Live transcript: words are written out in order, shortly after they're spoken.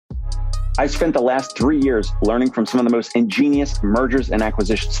I spent the last 3 years learning from some of the most ingenious mergers and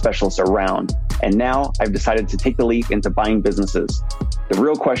acquisition specialists around. And now I've decided to take the leap into buying businesses. The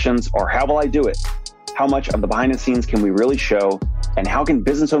real questions are, how will I do it? How much of the behind the scenes can we really show? And how can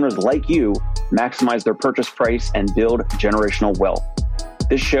business owners like you maximize their purchase price and build generational wealth?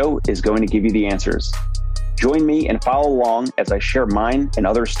 This show is going to give you the answers. Join me and follow along as I share mine and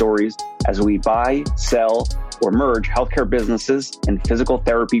other stories as we buy, sell, or merge healthcare businesses and physical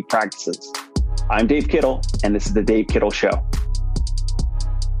therapy practices. I'm Dave Kittle, and this is The Dave Kittle Show.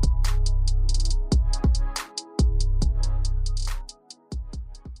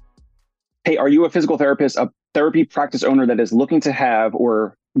 Hey, are you a physical therapist, a therapy practice owner that is looking to have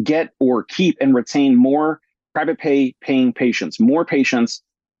or get or keep and retain more private pay paying patients, more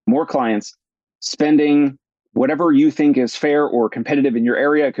clients, spending whatever you think is fair or competitive in your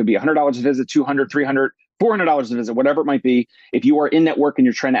area? It could be $100 a visit, $200, $300, $400 a visit, whatever it might be. If you are in network and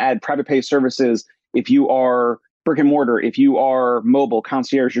you're trying to add private pay services, if you are brick and mortar, if you are mobile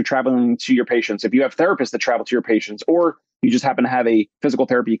concierge, you're traveling to your patients, if you have therapists that travel to your patients, or you just happen to have a physical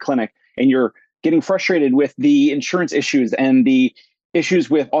therapy clinic and you're getting frustrated with the insurance issues and the issues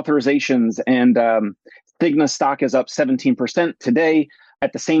with authorizations, and Cigna stock is up 17% today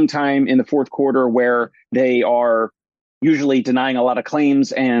at the same time in the fourth quarter where they are usually denying a lot of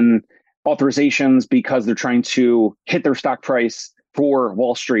claims and authorizations because they're trying to hit their stock price for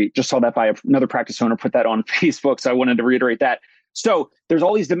Wall Street. Just saw that by another practice owner put that on Facebook. So I wanted to reiterate that. So there's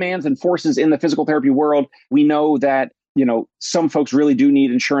all these demands and forces in the physical therapy world. We know that, some folks really do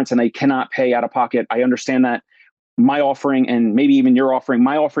need insurance and they cannot pay out of pocket. I understand that. My offering, and maybe even your offering,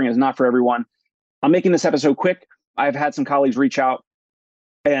 my offering is not for everyone. I'm making this episode quick. I've had some colleagues reach out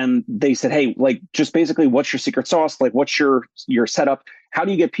and they said, hey, just basically, what's your secret sauce? What's your setup? How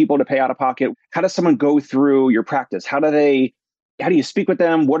do you get people to pay out of pocket? How does someone go through your practice? How do you speak with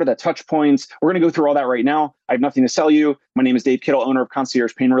them? What are the touch points? We're going to go through all that right now. I have nothing to sell you. My name is Dave Kittle, owner of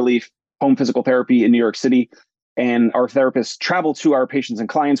Concierge Pain Relief, home physical therapy in New York City. And our therapists travel to our patients and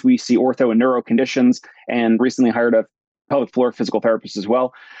clients. We see ortho and neuro conditions, and recently hired a pelvic floor physical therapist as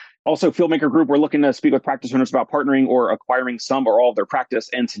well. Also, Fieldmaker Group, we're looking to speak with practice owners about partnering or acquiring some or all of their practice.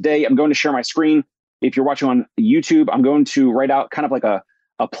 And today I'm going to share my screen. If you're watching on YouTube, I'm going to write out kind of like a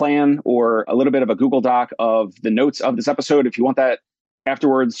plan or a little bit of a Google Doc of the notes of this episode. If you want that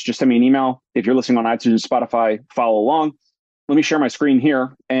afterwards, just send me an email. If you're listening on iTunes, Spotify, follow along. Let me share my screen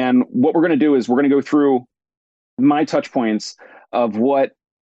here. And what we're going to do is we're going to go through my touch points of what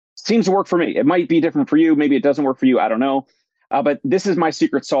seems to work for me. It might be different for you. Maybe it doesn't work for you. I don't know. But this is my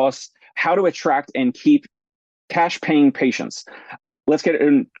secret sauce, how to attract and keep cash paying patients. Let's get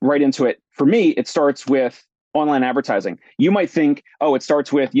right into it. For me, it starts with online advertising. You might think, it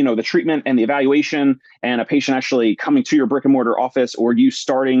starts with, the treatment and the evaluation and a patient actually coming to your brick and mortar office, or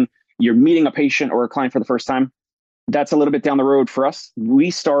you're meeting a patient or a client for the first time. That's a little bit down the road for us.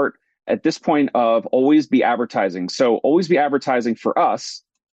 We start at this point of always be advertising. So always be advertising for us.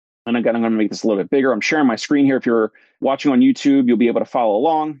 And again, I'm going to make this a little bit bigger. I'm sharing my screen here. If you're watching on YouTube, you'll be able to follow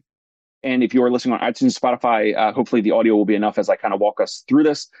along. And if you are listening on iTunes, Spotify, hopefully the audio will be enough as I kind of walk us through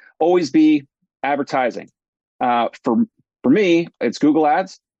this. Always be advertising. For me, it's Google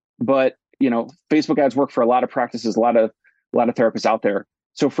ads, but Facebook ads work for a lot of practices, a lot of therapists out there.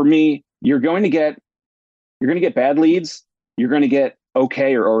 So for me, you're going to get bad leads. You're going to get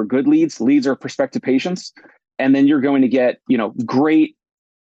okay or good leads. Leads are prospective patients. And then you're going to get, great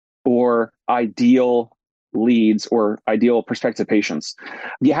or ideal leads or ideal prospective patients.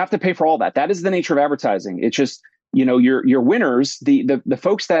 You have to pay for all that. That is the nature of advertising. It's just, your winners, the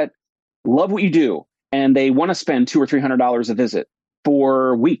folks that love what you do and they want to spend $200 or $300 a visit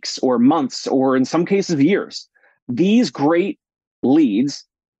for weeks or months, or in some cases years. These great leads,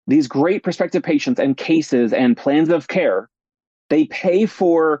 these great prospective patients and cases and plans of care, they pay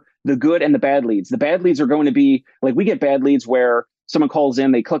for the good and the bad leads. The bad leads are going to be we get bad leads where someone calls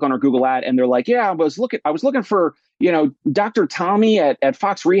in, they click on our Google ad and they're like, yeah, I was looking for, Dr. Tommy at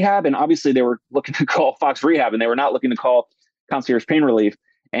Fox Rehab. And obviously they were looking to call Fox Rehab and they were not looking to call Concierge Pain Relief.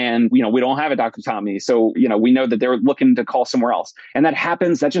 And, we don't have a Dr. Tommy. So, we know that they're looking to call somewhere else. And that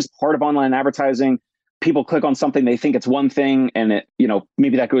happens. That's just part of online advertising. People click on something, they think it's one thing, and it,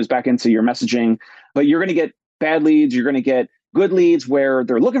 maybe that goes back into your messaging, but you're going to get bad leads. You're going to get good leads where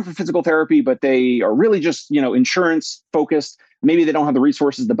they're looking for physical therapy, but they are really just, insurance focused. Maybe they don't have the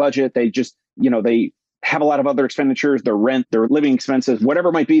resources, the budget. They just, they have a lot of other expenditures, their rent, their living expenses, whatever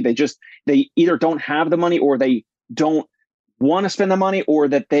it might be. They either don't have the money, or they don't want to spend the money, or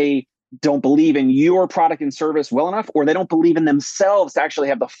that they don't believe in your product and service well enough, or they don't believe in themselves to actually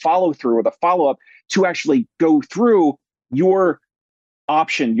have the follow through or the follow up to actually go through your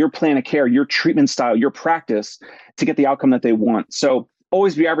option, your plan of care, your treatment style, your practice to get the outcome that they want. So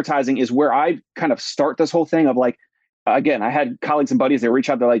always be advertising is where I kind of start this whole thing of like, again, I had colleagues and buddies, they reach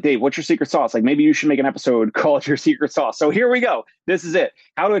out, they're like, Dave, what's your secret sauce? Like maybe you should make an episode called Your Secret Sauce. So here we go. This is it.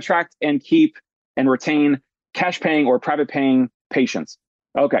 How to attract and keep and retain cash paying or private paying patients.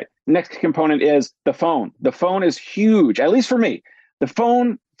 Okay. Next component is the phone. The phone is huge, at least for me. The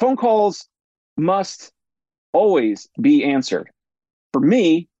phone calls must always be answered. For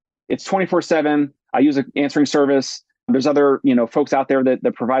me, it's 24/7. I use an answering service. There's other, folks out there that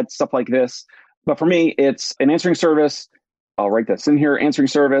provide stuff like this. But for me, it's an answering service. I'll write this in here, answering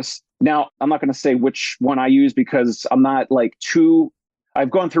service. Now, I'm not going to say which one I use because I'm not I've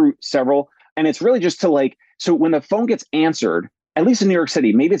gone through several, and it's really just to so when the phone gets answered, at least in New York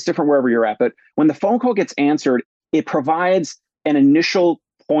City, maybe it's different wherever you're at, but when the phone call gets answered, it provides an initial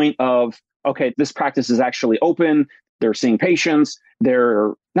point of, okay, this practice is actually open. They're seeing patients.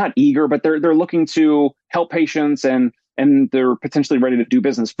 They're not eager, but they're looking to help patients and they're potentially ready to do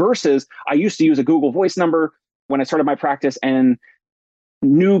business. Versus I used to use a Google Voice number when I started my practice, and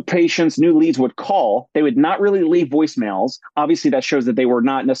new patients, new leads would call. They would not really leave voicemails. Obviously, that shows that they were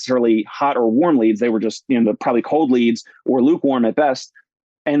not necessarily hot or warm leads. They were just, probably cold leads or lukewarm at best.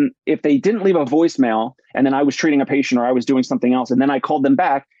 And if they didn't leave a voicemail and then I was treating a patient or I was doing something else and then I called them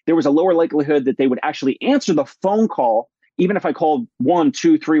back, there was a lower likelihood that they would actually answer the phone call, even if I called 1,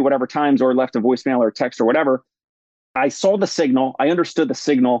 2, 3, whatever times or left a voicemail or text or whatever. I saw the signal. I understood the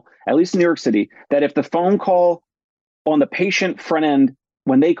signal, at least in New York City, that if the phone call on the patient front end,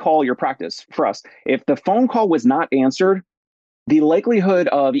 when they call your practice for us, if the phone call was not answered, the likelihood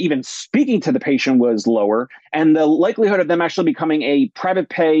of even speaking to the patient was lower, and the likelihood of them actually becoming a private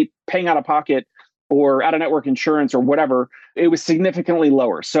paying out of pocket or out of network insurance or whatever, it was significantly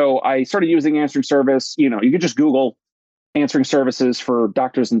lower. So I started using answering service. You could just Google answering services for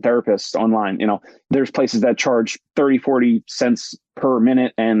doctors and therapists online. There's places that charge 30, 40 cents per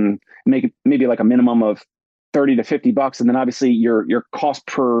minute and make maybe like a minimum of 30 to $50. And then obviously your cost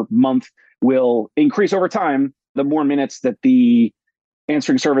per month will increase over time the more minutes that the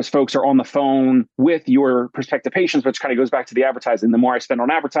answering service folks are on the phone with your prospective patients, which kind of goes back to the advertising. The more I spend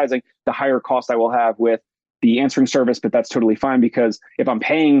on advertising, the higher cost I will have with the answering service. But that's totally fine, because if I'm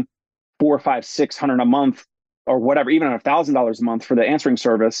paying $400, $500, $600 a month or whatever, even $1,000 a month for the answering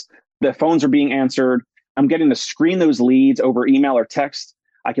service, the phones are being answered. I'm getting to screen those leads over email or text.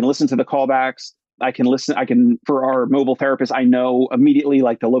 I can listen to the callbacks. For our mobile therapists, I know immediately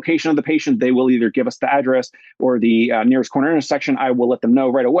the location of the patient. They will either give us the address or the nearest corner intersection. I will let them know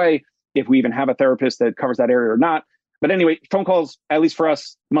right away if we even have a therapist that covers that area or not. But anyway, phone calls, at least for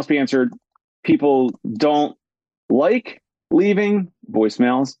us, must be answered. People don't like leaving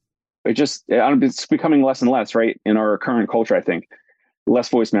voicemails. It's becoming less and less, right? In our current culture, I think less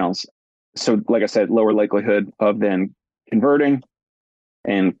voicemails. So like I said, lower likelihood of then converting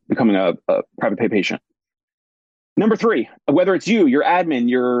and becoming a private pay patient. Number 3, whether it's you, your admin,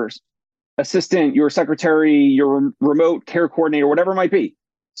 your assistant, your secretary, your remote care coordinator, whatever it might be,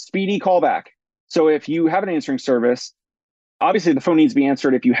 speedy callback. So if you have an answering service, obviously the phone needs to be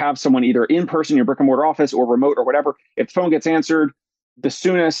answered. If you have someone either in person, your brick and mortar office, or remote or whatever, if the phone gets answered the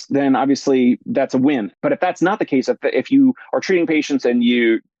soonest, then obviously that's a win. But if that's not the case, if you are treating patients and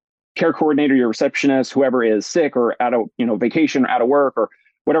you care coordinator, your receptionist, whoever is sick or out of vacation or out of work or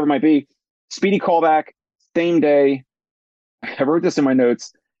whatever it might be, speedy callback, same day. I wrote this in my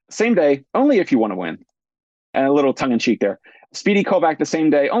notes. Same day, only if you want to win. And a little tongue in cheek there. Speedy callback the same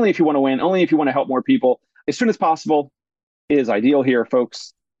day, only if you want to win, only if you want to help more people. As soon as possible is ideal here,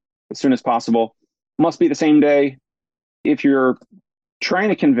 folks. As soon as possible. Must be the same day. If you're trying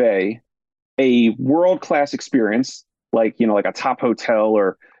to convey a world-class experience, like a top hotel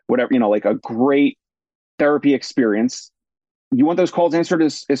or whatever, like a great therapy experience, you want those calls answered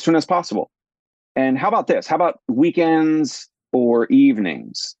as soon as possible. And how about this? How about weekends or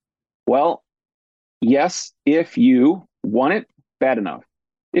evenings? Well, yes, if you want it bad enough.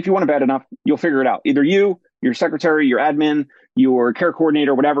 If you want it bad enough, you'll figure it out. Either you, your secretary, your admin, your care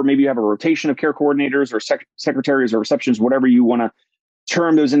coordinator, whatever. Maybe you have a rotation of care coordinators or secretaries or receptions, whatever you want to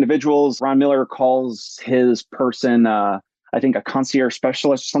term those individuals. Ron Miller calls his person, I think, a concierge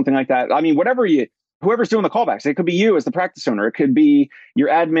specialist, something like that. I mean, whoever's doing the callbacks. It could be you as the practice owner. It could be your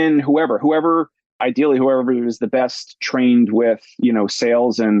admin, whoever, ideally, whoever is the best trained with,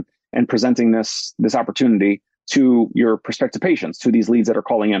 sales and presenting this opportunity to your prospective patients, to these leads that are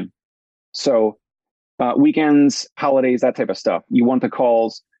calling in. So weekends, holidays, that type of stuff. You want the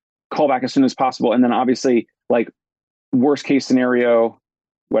call back as soon as possible. And then obviously, worst case scenario,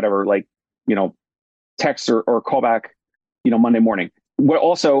 whatever, text or call back, Monday morning. What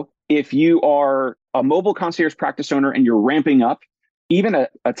also, if you are a mobile concierge practice owner and you're ramping up, even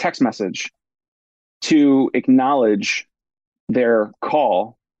a text message to acknowledge their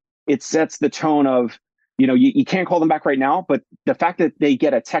call, it sets the tone of, you can't call them back right now, but the fact that they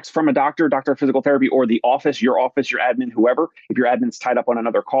get a text from a doctor of physical therapy, or the office, your admin, whoever, if your admin's tied up on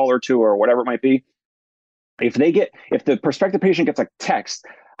another call or two or whatever it might be, if the prospective patient gets a text,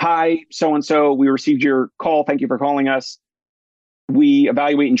 hi, so-and-so, we received your call. Thank you for calling us. We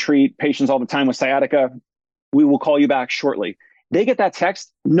evaluate and treat patients all the time with sciatica. We will call you back shortly. They get that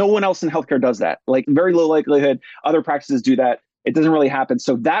text. No one else in healthcare does that. Like, very low likelihood. Other practices do that. It doesn't really happen.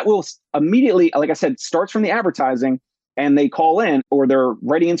 So that will immediately, like I said, starts from the advertising, and they call in or they're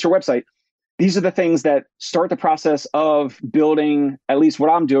writing into your website. These are the things that start the process of building, at least what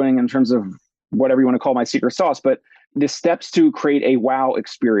I'm doing in terms of whatever you want to call my secret sauce, but the steps to create a wow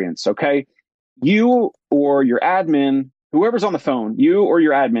experience. Okay. You or your admin, whoever's on the phone, you or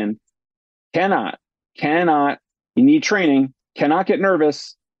your admin cannot, you need training, cannot get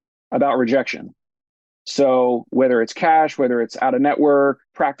nervous about rejection. So whether it's cash, whether it's out of network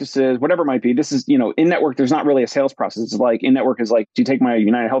practices, whatever it might be, this is, in network, there's not really a sales process. It's like in network is like, do you take my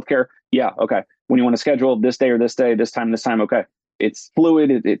United Healthcare? Yeah. Okay. When you want to schedule this day or this day, this time. Okay. It's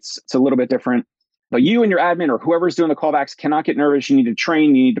fluid. It's a little bit different, but you and your admin or whoever's doing the callbacks cannot get nervous. You need to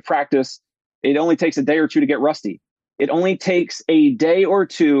train, you need to practice. It only takes a day or two to get rusty. It only takes a day or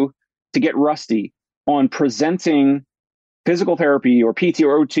two to get rusty on presenting physical therapy or PT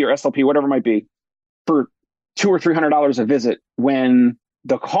or OT or SLP, whatever it might be, for $200 or $300 a visit, when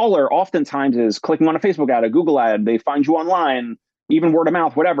the caller oftentimes is clicking on a Facebook ad, a Google ad, they find you online, even word of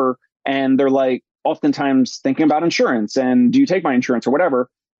mouth, whatever. And they're like, oftentimes thinking about insurance and do you take my insurance or whatever?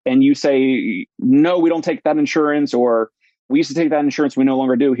 And you say, no, we don't take that insurance, or we used to take that insurance, we no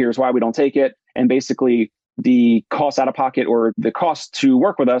longer do. Here's why we don't take it. And basically the cost out of pocket or the cost to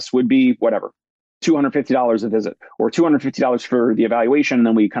work with us would be whatever, $250 a visit or $250 for the evaluation. And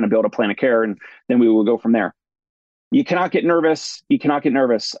then we kind of build a plan of care, and then we will go from there. You cannot get nervous.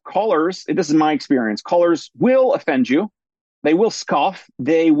 Callers, this is my experience, callers will offend you. They will scoff.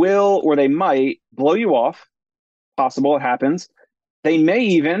 They will, or they might blow you off. Possible, it happens. They may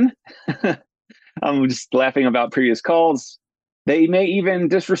even, I'm just laughing about previous calls. They may even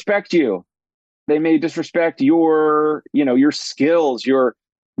disrespect you. They may disrespect your skills, your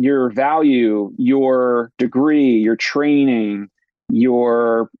value, your degree, your training,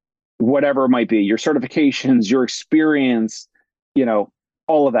 your whatever it might be, your certifications, your experience,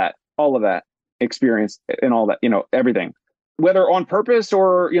 all of that experience and all that, everything, whether on purpose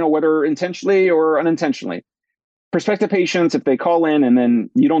or, whether intentionally or unintentionally. Prospective patients, if they call in and then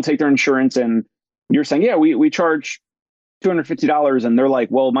you don't take their insurance and you're saying, yeah, we charge $250, and they're like,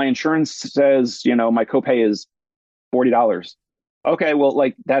 well, my insurance says, my copay is $40. Okay, well,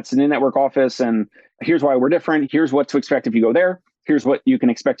 like, that's an in-network office, and here's why we're different. Here's what to expect if you go there. Here's what you can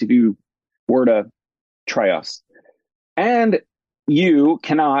expect if you were to try us. And you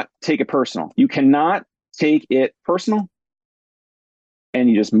cannot take it personal. You cannot take it personal, and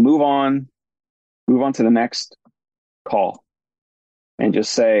you just move on to the next call and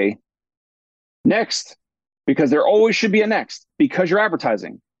just say next, because there always should be a next, because you're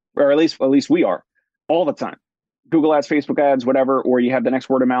advertising, or at least we are all the time. Google ads, Facebook ads, whatever, or you have the next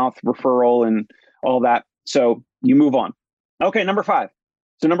word of mouth referral and all that. So you move on. Okay, number 5.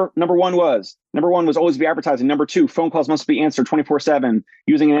 So number one was always be advertising. Number 2, phone calls must be answered 24/7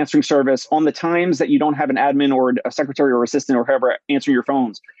 using an answering service on the times that you don't have an admin or a secretary or assistant or whoever answering your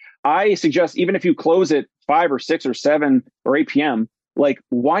phones. I suggest, even if you close at 5 or 6 or 7 or 8 p.m., like,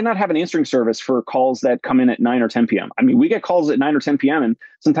 why not have an answering service for calls that come in at 9 or 10 p.m.? I mean, we get calls at 9 or 10 p.m. and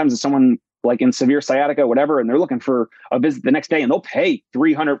sometimes it's someone like in severe sciatica, whatever, and they're looking for a visit the next day, and they'll pay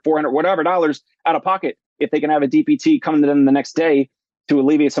 $300, $400, whatever dollars out of pocket if they can have a DPT come to them the next day to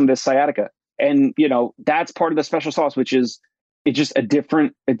alleviate some of this sciatica. And, that's part of the special sauce, which is it's a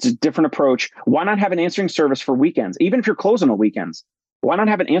different approach. Why not have an answering service for weekends? Even if you're closing on weekends, why not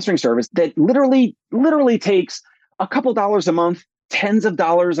have an answering service that literally takes a couple dollars a month, tens of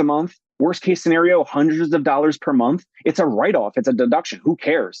dollars a month, worst case scenario, hundreds of dollars per month? It's a write-off. It's a deduction. Who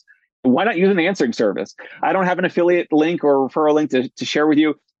cares? Why not use an answering service? I don't have an affiliate link or referral link to share with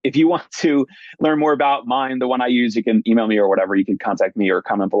you. If you want to learn more about mine, the one I use, you can email me or whatever. You can contact me or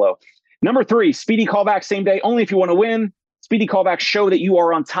comment below. Number 3, speedy callback same day, only if you want to win. Speedy callbacks show that you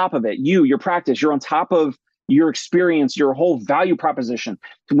are on top of it. Your practice, you're on top of your experience, your whole value proposition.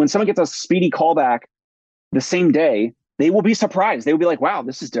 When someone gets a speedy callback the same day, they will be surprised. They will be like, wow,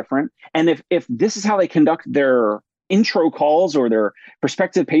 this is different. And if this is how they conduct their intro calls or their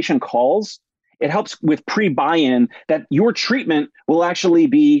prospective patient calls, It helps with pre-buy-in that your treatment will actually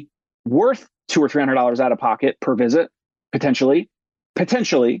be worth $200 or $300 out of pocket per visit, potentially.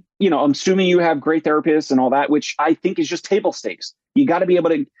 Potentially, I'm assuming you have great therapists and all that, which I think is just table stakes. You got to be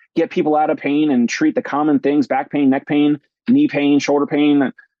able to get people out of pain and treat the common things: back pain, neck pain, knee pain, shoulder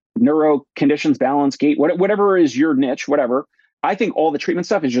pain, neuro conditions, balance, gait, whatever is your niche, whatever. I think all the treatment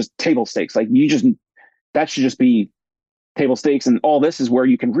stuff is just table stakes. Like that should just be table stakes. And all this is where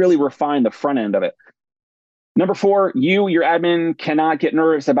you can really refine the front end of it. Number 4, your admin cannot get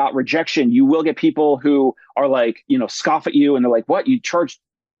nervous about rejection. You will get people who are like, scoff at you and they're like, what? You charge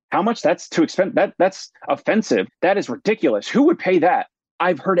how much? That's too expensive. That's offensive. That is ridiculous. Who would pay that?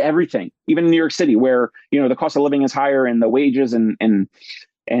 I've heard everything, even in New York City, where, the cost of living is higher and the wages and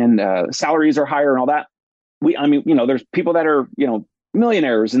salaries are higher and all that. There's people that are,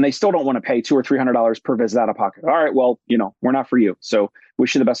 millionaires and they still don't want to pay $200 or $300 per visit out of pocket. All right, well, we're not for you. So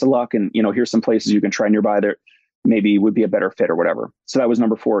wish you the best of luck. And, here's some places you can try nearby that maybe would be a better fit or whatever. So that was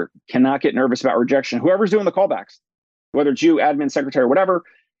number 4. Cannot get nervous about rejection. Whoever's doing the callbacks, whether it's you, admin, secretary, whatever.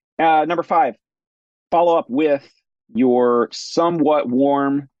 Number 5, follow up with your somewhat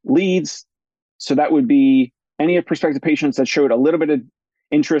warm leads. So that would be any prospective patients that showed a little bit of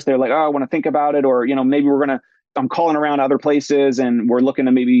interest. They're like, oh, I want to think about it. Or, maybe I'm calling around other places and we're looking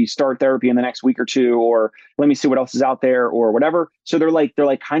to maybe start therapy in the next week or 2, or let me see what else is out there or whatever. So they're like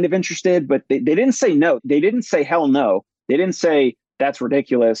kind of interested, but they didn't say no. They didn't say hell no. They didn't say that's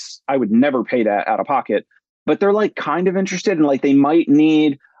ridiculous. I would never pay that out of pocket, but they're like kind of interested and like they might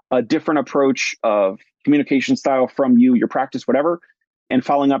need a different approach of communication style from you, your practice, whatever, and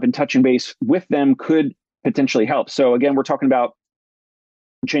following up and touching base with them could potentially help. So again, we're talking about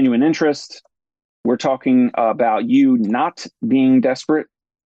genuine interest. We're talking about you not being desperate,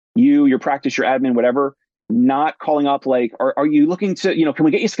 your practice, your admin, whatever, not calling up like, are you looking to, can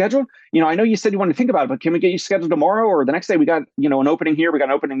we get you scheduled? I know you said you want to think about it, but can we get you scheduled tomorrow or the next day? We got, an opening here, we got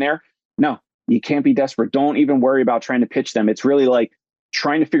an opening there. No, you can't be desperate. Don't even worry about trying to pitch them. It's really like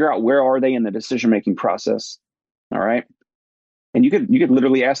trying to figure out where are they in the decision-making process. All right. And you could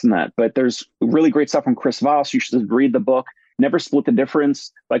literally ask them that, but there's really great stuff from Chris Voss. You should read the book, Never Split the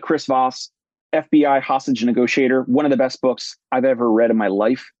Difference by Chris Voss. FBI Hostage Negotiator, one of the best books I've ever read in my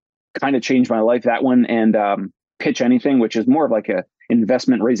life. Kind of changed my life, that one, and Pitch Anything, which is more of like a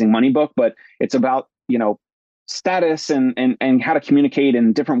investment raising money book, but it's about, status and how to communicate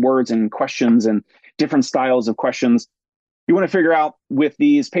in different words and questions and different styles of questions. You want to figure out with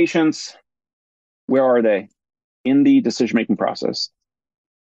these patients, where are they in the decision-making process?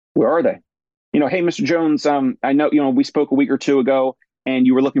 Where are they? Hey, Mr. Jones, I know, we spoke a week or 2 ago, and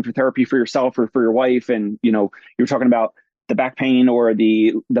you were looking for therapy for yourself or for your wife. And, you were talking about the back pain or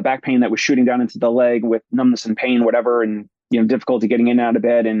the back pain that was shooting down into the leg with numbness and pain, whatever. And, difficulty getting in and out of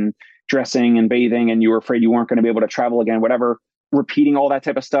bed and dressing and bathing. And you were afraid you weren't going to be able to travel again, whatever, repeating all that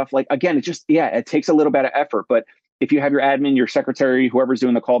type of stuff. Like, again, it takes a little bit of effort. But if you have your admin, your secretary, whoever's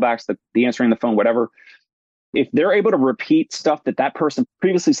doing the callbacks, the answering the phone, whatever, if they're able to repeat stuff that person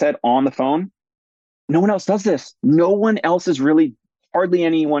previously said on the phone, no one else does this. No one else is really hardly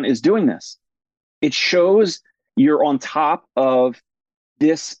anyone is doing this. It shows you're on top of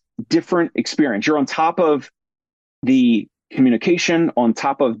this different experience. You're on top of the communication, on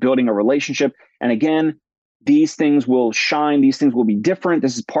top of building a relationship. And again, these things will shine. These things will be different.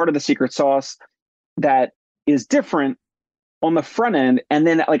 This is part of the secret sauce that is different on the front end. And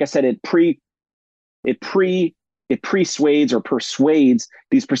then, like I said, it persuades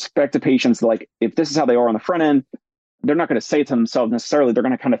these prospective patients. Like, if this is how they are on the front end, they're not going to say it to themselves necessarily. They're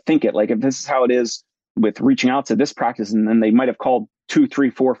going to kind of think it. Like, if this is how it is with reaching out to this practice, and then they might have called 2, 3,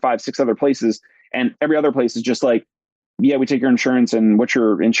 4, 5, 6 other places, and every other place is just like, yeah, we take your insurance and what's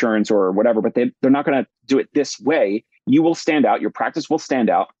your insurance or whatever, but they're not going to do it this way. You will stand out. Your practice will stand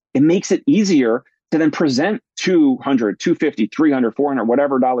out. It makes it easier to then present $200, $250, $300, $400,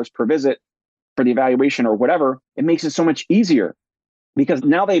 whatever dollars per visit for the evaluation or whatever. It makes it so much easier because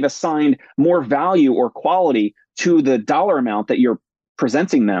now they've assigned more value or quality to the dollar amount that you're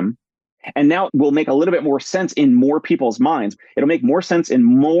presenting them. And now it will make a little bit more sense in more people's minds. It'll make more sense in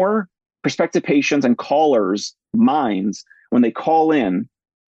more prospective patients and callers' minds when they call in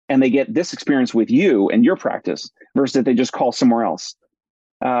and they get this experience with you and your practice versus if they just call somewhere else.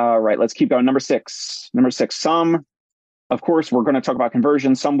 All right, let's keep going. Number six, some, of course, we're going to talk about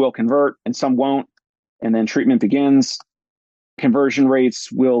conversion. Some will convert and some won't. And then treatment begins. Conversion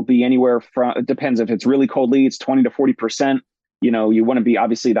rates will be anywhere from, it depends if it's really cold leads, 20 to 40%. You want to be,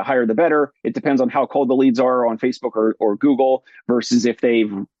 obviously, the higher, the better. It depends on how cold the leads are on Facebook or Google versus if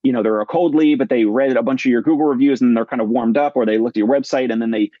they've, they're a cold lead, but they read a bunch of your Google reviews and they're kind of warmed up, or they looked at your website and then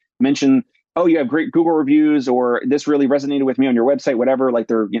they mention oh, you have great Google reviews, or this really resonated with me on your website, whatever, like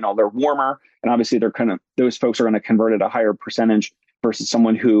they're warmer. And obviously they're kind of, those folks are going to convert at a higher percentage versus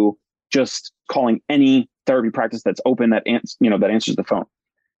someone who just calling any therapy practice that's open that answers the phone.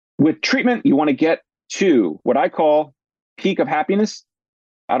 With treatment, you want to get to what I call peak of happiness.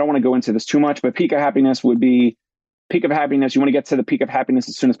 I don't want to go into this too much, but peak of happiness would be peak of happiness. You want to get to the peak of happiness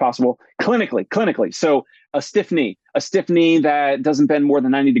as soon as possible clinically. So a stiff knee that doesn't bend more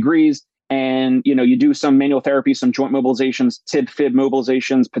than 90 degrees. And, you do some manual therapy, some joint mobilizations, tib fib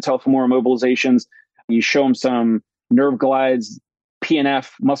mobilizations, patellofemoral mobilizations. You show them some nerve glides,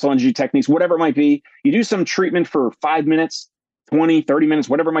 PNF, muscle energy techniques, whatever it might be. You do some treatment for 5 minutes, 20, 30 minutes,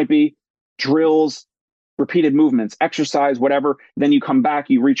 whatever it might be, drills, repeated movements, exercise, whatever. Then you come back,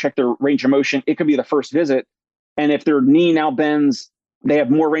 you recheck their range of motion. It could be the first visit. And if their knee now bends, they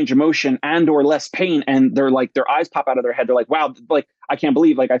have more range of motion and or less pain, and they're like, their eyes pop out of their head. They're like, wow, like I can't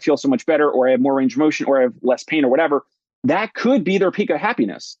believe, like I feel so much better, or I have more range of motion, or I have less pain, or whatever. That could be their peak of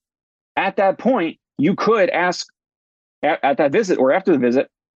happiness. At that point, you could ask at that visit or after the visit,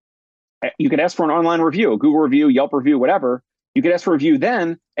 you could ask for an online review, a Google review, Yelp review, whatever. You could ask for a review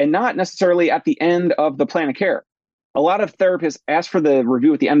then, and not necessarily at the end of the plan of care. A lot of therapists ask for the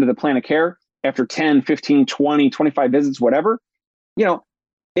review at the end of the plan of care after 10, 15, 20, 25 visits, whatever.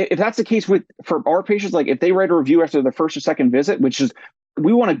 If that's the case for our patients, like if they write a review after the first or second visit, which is,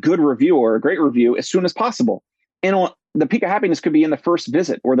 we want a good review or a great review as soon as possible. And the peak of happiness could be in the first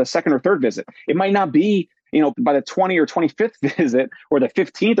visit or the second or third visit. It might not be, by the 20 or 25th visit or the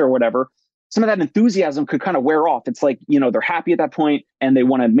 15th or whatever. Some of that enthusiasm could kind of wear off. It's like, they're happy at that point and they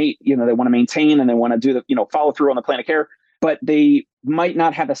want to they want to maintain and they want to do the, follow through on the plan of care, but they might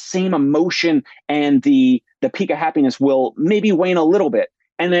not have the same emotion, and the peak of happiness will maybe wane a little bit.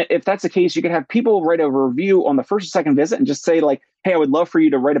 And if that's the case, you could have people write a review on the first or second visit and just say like, hey, I would love for you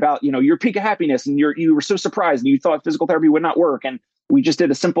to write about, your peak of happiness. And you were so surprised and you thought physical therapy would not work. And we just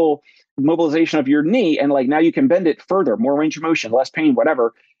did a simple mobilization of your knee. And like, now you can bend it further, more range of motion, less pain,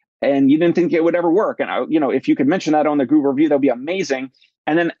 whatever. And you didn't think it would ever work. And, if you could mention that on the Google review, that'd be amazing.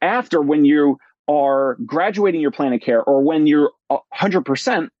 And then after, when you are graduating your plan of care, or when you're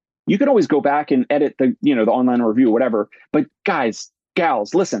 100%, you can always go back and edit the online review, whatever. But guys,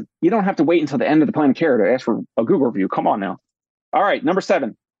 gals, listen, you don't have to wait until the end of the plan of care to ask for a Google review. Come on now. All right. Number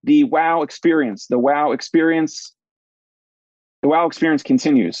 7, the wow experience. The wow experience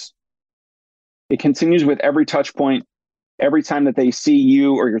continues. It continues with every touch point, every time that they see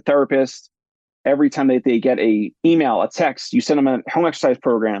you or your therapist, every time that they get a email, a text, you send them a home exercise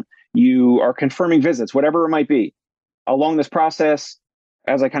program, you are confirming visits, whatever it might be. Along this process,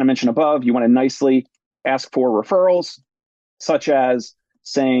 as I kind of mentioned above, you want to nicely ask for referrals, such as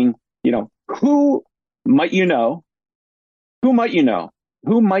saying, who might you know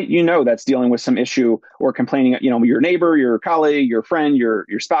that's dealing with some issue or complaining, your neighbor, your colleague, your friend, your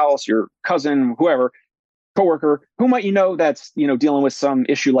spouse, your cousin, whoever, coworker, who might that's, dealing with some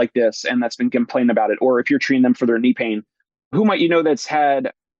issue like this and that's been complaining about it. Or if you're treating them for their knee pain, who might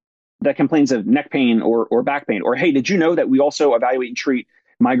that complains of neck pain or back pain? Or, hey, did you know that we also evaluate and treat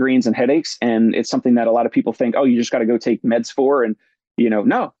migraines and headaches? And it's something that a lot of people think, oh, you just got to go take meds for. And,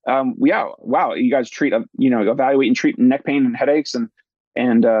 no, wow, you guys treat, evaluate and treat neck pain and headaches and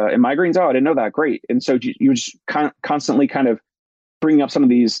migraines. Oh, I didn't know that. Great. And so you just constantly kind of bring up some of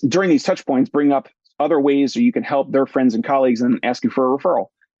these, during these touch points, bring up other ways so you can help their friends and colleagues and ask you for a referral.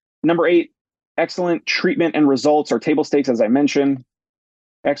 Number 8, excellent treatment and results are table stakes, as I mentioned.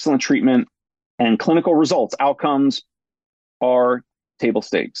 Excellent treatment and clinical results, outcomes are table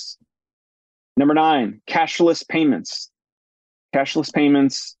stakes. Number 9, cashless payments. Cashless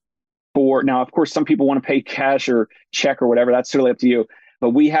payments now, of course, some people want to pay cash or check or whatever. That's totally up to you.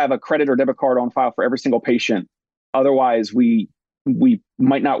 But we have a credit or debit card on file for every single patient. Otherwise, we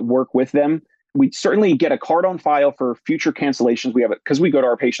might not work with them. We certainly get a card on file for future cancellations. We have it because we go to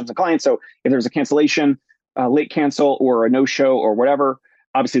our patients and clients. So if there's a cancellation, late cancel, or a no-show or whatever,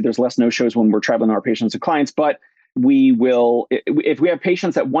 obviously there's less no-shows when we're traveling to our patients and clients, but we will, if we have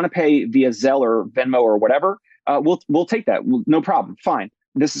patients that want to pay via Zelle or Venmo or whatever, we'll take that. No problem. Fine.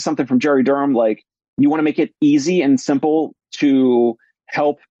 This is something from Jerry Durham. Like, you want to make it easy and simple to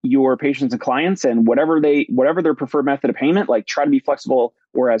help your patients and clients, and whatever their preferred method of payment, like, try to be flexible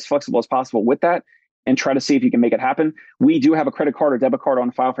or as flexible as possible with that and try to see if you can make it happen. We do have a credit card or debit card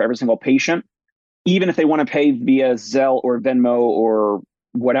on file for every single patient, even if they want to pay via Zelle or Venmo or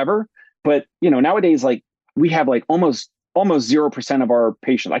whatever. But, nowadays, like, we have like almost 0% of our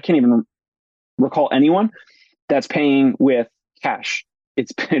patients. I can't even recall anyone that's paying with cash.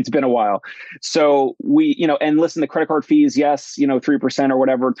 it's been a while. So and listen, the credit card fees, yes, 3% or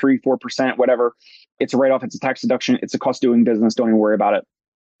whatever, 4%, whatever. It's a write-off. It's a tax deduction. It's a cost of doing business. Don't even worry about it.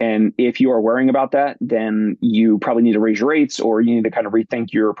 And if you are worrying about that, then you probably need to raise your rates, or you need to kind of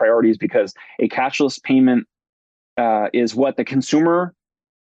rethink your priorities, because a cashless payment is what the consumer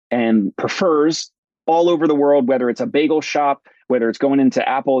and prefers all over the world, whether it's a bagel shop, whether it's going into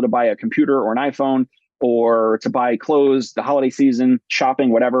Apple to buy a computer or an iPhone, or to buy clothes, the holiday season, shopping,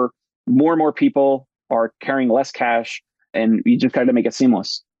 whatever. More and more people are carrying less cash, and you just got to make it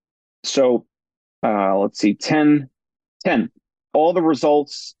seamless. So let's see, 10. All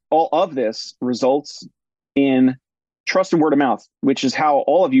of this results in trust and word of mouth, which is how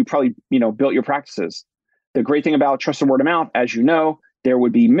all of you probably, built your practices. The great thing about trust and word of mouth, as you know, there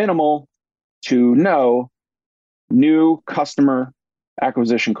would be minimal to no new customer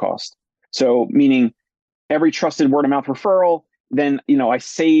acquisition cost. So meaning every trusted word of mouth referral, then, I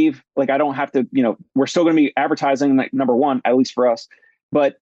save, I don't have to, we're still going to be advertising, number one, at least for us.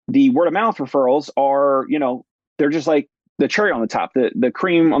 But the word of mouth referrals are, they're just like the cherry on the top, the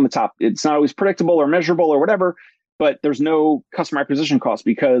cream on the top. It's not always predictable or measurable or whatever, but there's no customer acquisition cost,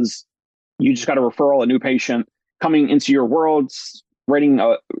 because you just got a referral, a new patient coming into your world, writing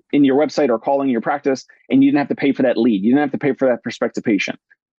in your website or calling your practice, and you didn't have to pay for that lead. You didn't have to pay for that prospective patient.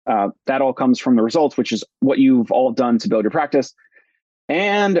 That all comes from the results, which is what you've all done to build your practice.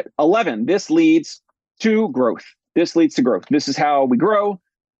 And 11, this leads to growth. This is how we grow.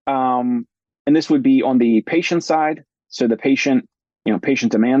 And this would be on the patient side. So the patient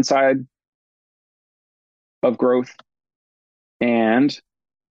demand side of growth, and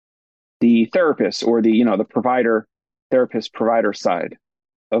the therapist, or the provider side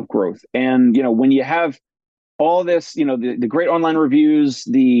of growth. And, when you have all this, the great online reviews,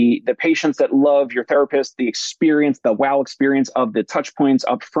 the patients that love your therapist, the experience, the wow experience of the touch points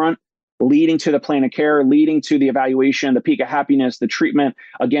up front, leading to the plan of care, leading to the evaluation, the peak of happiness, the treatment.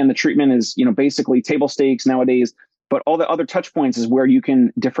 Again, the treatment is, basically table stakes nowadays, but all the other touch points is where you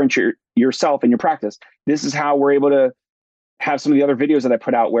can differentiate yourself and your practice. This is how we're able to have some of the other videos that I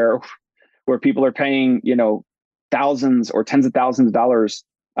put out where people are paying, thousands or tens of thousands of dollars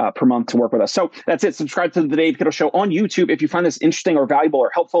per month to work with us. So that's it. Subscribe to the Dave Kittle Show on YouTube. If you find this interesting or valuable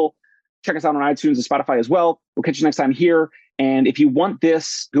or helpful, check us out on iTunes and Spotify as well. We'll catch you next time here. And if you want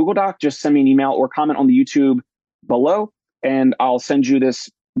this Google Doc, just send me an email or comment on the YouTube below, and I'll send you this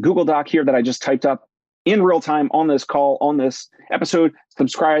Google Doc here that I just typed up in real time on this call, on this episode.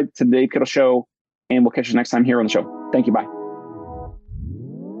 Subscribe to the Dave Kittle Show, and we'll catch you next time here on the show. Thank you. Bye.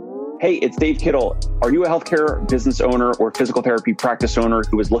 Hey, it's Dave Kittle. Are you a healthcare business owner or physical therapy practice owner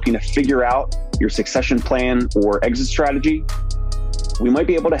who is looking to figure out your succession plan or exit strategy? We might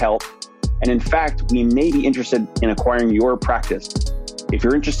be able to help. And in fact, we may be interested in acquiring your practice. If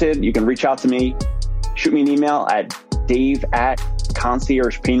you're interested, you can reach out to me. Shoot me an email at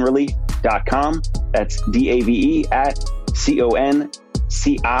dave@conciergepainrelief.com. That's DAVE at CONCIERGE,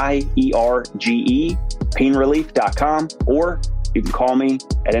 painrelief.com. Or you can call me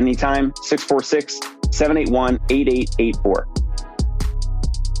at any time, 646-781-8884.